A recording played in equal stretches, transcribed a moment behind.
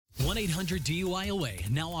1-800-DUI-AWAY,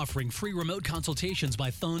 now offering free remote consultations by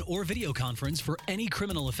phone or video conference for any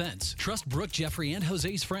criminal offense. Trust Brooke, Jeffrey, and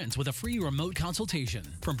Jose's friends with a free remote consultation.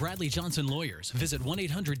 From Bradley Johnson Lawyers, visit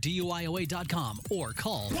 1-800-DUI-AWAY.com or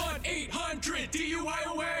call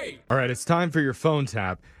 1-800-DUI-AWAY. All right, it's time for your phone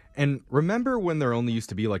tap. And remember when there only used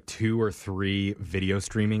to be like 2 or 3 video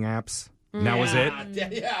streaming apps? And that was it?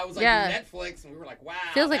 Yeah, it was like Netflix, and we were like, wow.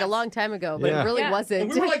 Feels like a long time ago, but it really wasn't. And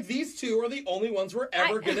we were like, these 2 are the only ones we're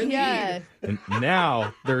ever going to need. And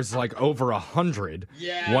now there's like over 100.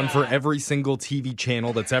 Yeah. One for every single TV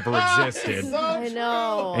channel that's ever existed. So I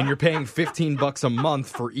know. And you're paying $15 a month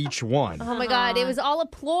for each one. Oh my God, it was all a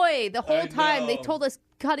ploy the whole time. They know. told us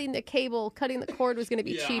cutting the cord was going to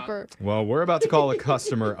be cheaper. Well, we're about to call a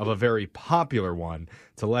customer of a very popular one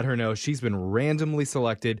to let her know she's been randomly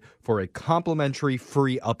selected for a complimentary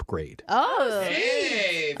free upgrade. Oh.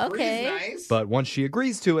 Hey, Okay. nice. But once she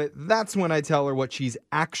agrees to it, that's when I tell her what she's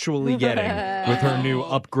actually getting with her new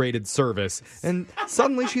upgraded service. And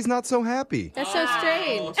suddenly she's not so happy. That's so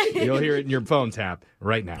strange. You'll hear it in your phone tap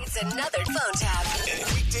right now. It's another phone tap.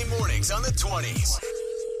 Weekday mornings on the 20s.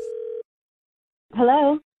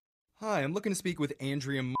 Hello, Hi, I'm looking to speak with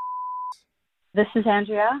Andrea. this is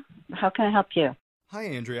Andrea. How can I help you? Hi,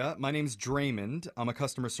 Andrea. My name's Draymond. I'm a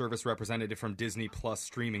customer service representative from Disney Plus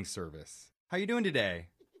streaming service. How you doing today?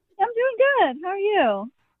 I'm doing good. How are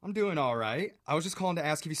you? I'm doing all right. I was just calling to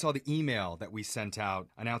ask if you saw the email that we sent out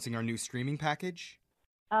announcing our new streaming package.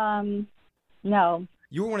 No.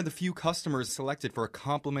 You were one of the few customers selected for a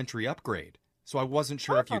complimentary upgrade. So I wasn't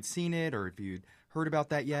sure if you'd seen it or if you'd heard about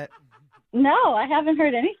that yet. No, I haven't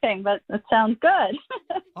heard anything, but it sounds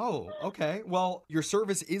good. Oh, okay. Well, your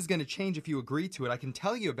service is going to change if you agree to it. I can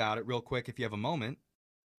tell you about it real quick if you have a moment.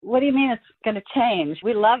 What do you mean it's going to change?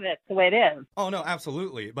 We love it the way it is. Oh, no,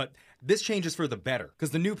 absolutely. But this change is for the better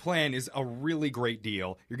because the new plan is a really great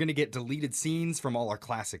deal. You're going to get deleted scenes from all our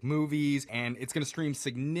classic movies, and it's going to stream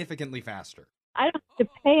significantly faster. I don't have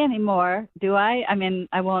to pay anymore, do I? I mean,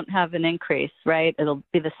 I won't have an increase, right? It'll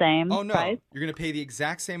be the same Oh, no. price? You're going to pay the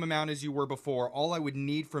exact same amount as you were before. All I would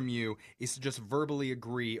need from you is to just verbally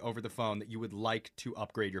agree over the phone that you would like to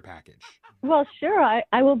upgrade your package. Well, sure.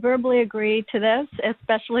 I will verbally agree to this,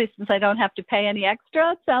 especially since I don't have to pay any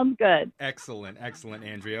extra. Sounds good. Excellent,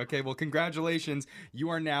 Andrea. Okay, well, congratulations. You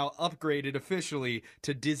are now upgraded officially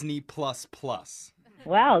to Disney Plus Plus.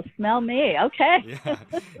 Wow, smell me. Okay. Yeah.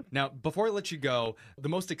 Now, before I let you go, the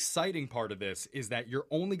most exciting part of this is that you're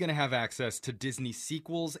only going to have access to Disney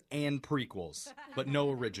sequels and prequels, but no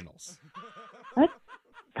originals.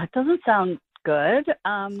 That doesn't sound good.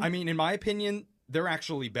 I mean, in my opinion, they're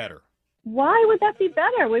actually better. Why would that be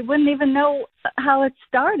better? We wouldn't even know how it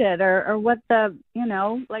started or what the,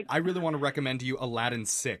 I really want to recommend to you Aladdin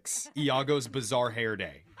 6, Iago's Bizarre Hair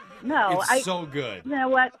Day. No, It's so good. You know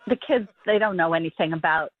what? The kids, they don't know anything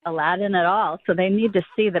about Aladdin at all, so they need to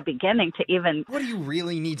see the beginning to even... What do you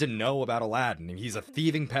really need to know about Aladdin? He's a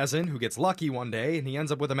thieving peasant who gets lucky one day and he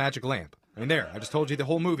ends up with a magic lamp. I mean, there, I just told you the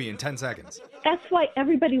whole movie in 10 seconds. That's why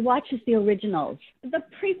everybody watches the originals. The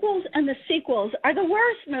prequels and the sequels are the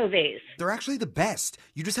worst movies. They're actually the best.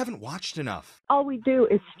 You just haven't watched enough. All we do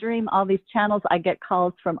is stream all these channels. I get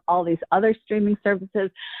calls from all these other streaming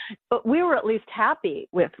services, but we were at least happy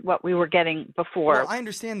with what we were getting before. Well, I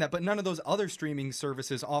understand that, but none of those other streaming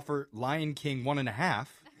services offer Lion King 1.5.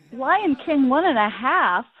 Lion King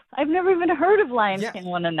 1.5? I've never even heard of Lion King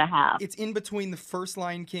 1.5. It's in between the first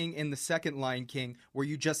Lion King and the second Lion King where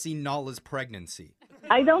you just see Nala's pregnancy.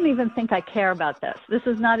 I don't even think I care about this. This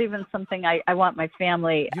is not even something I want my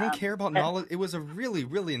family... You don't care about Nala? It was a really,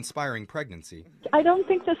 really inspiring pregnancy. I don't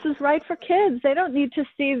think this is right for kids. They don't need to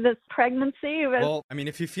see this pregnancy. Well, I mean,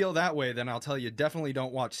 if you feel that way, then I'll tell you, definitely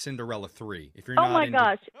don't watch Cinderella 3. If you're Oh not my into...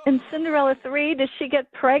 gosh. In Cinderella 3, does she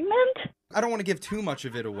get pregnant? I don't want to give too much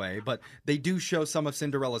of it away, but they do show some of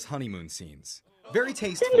Cinderella's honeymoon scenes. Very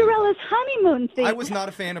tasteful. Cinderella's honeymoon scene. I was not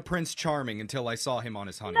a fan of Prince Charming until I saw him on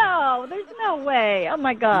his honeymoon. No, there's no way. Oh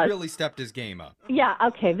my He gosh. really stepped his game up. Yeah,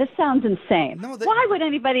 okay, this sounds insane. Why would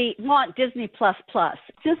anybody want Disney Plus Plus?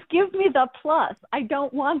 Just give me the plus. I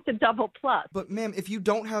don't want the double plus. But ma'am, if you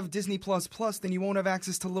don't have Disney Plus Plus, then you won't have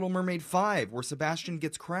access to Little Mermaid 5, where Sebastian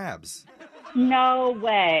gets crabs. No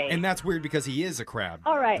way. And that's weird because he is a crab.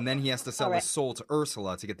 All right. And then he has to sell All right. his soul to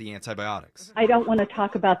Ursula to get the antibiotics. I don't want to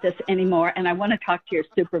talk about this anymore, and I want to talk to your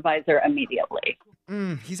supervisor immediately.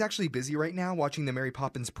 He's actually busy right now watching the Mary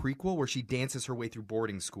Poppins prequel where she dances her way through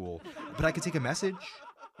boarding school. But I could take a message.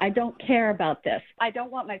 I don't care about this. I don't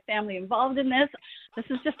want my family involved in this. This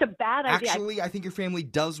is just a bad idea. Actually, I think your family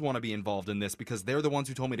does want to be involved in this because they're the ones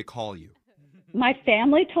who told me to call you. My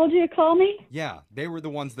family told you to call me? Yeah, they were the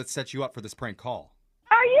ones that set you up for this prank call.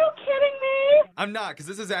 Are you kidding me? I'm not, because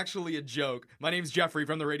this is actually a joke. My name's Jeffrey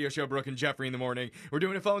from the radio show Brooke and Jeffrey in the Morning. We're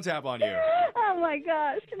doing a phone tap on you. Oh my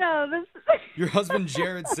gosh, no, this Your husband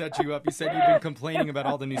Jared set you up. He said you've been complaining about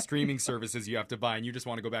all the new streaming services you have to buy, and you just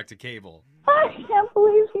want to go back to cable. I can't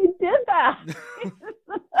believe he did that.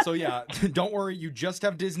 So yeah, don't worry, you just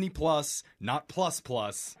have Disney Plus, not Plus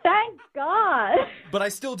Plus. Thank God. But I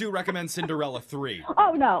still do recommend Cinderella 3.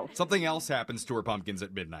 Oh no. Something else happens to her pumpkins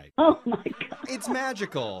at midnight. Oh my God. It's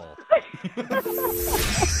magical. Wake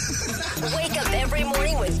up every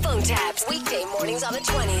morning with phone taps. Weekday mornings on the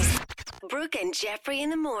 20s. Brooke and Jeffrey in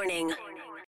the Morning.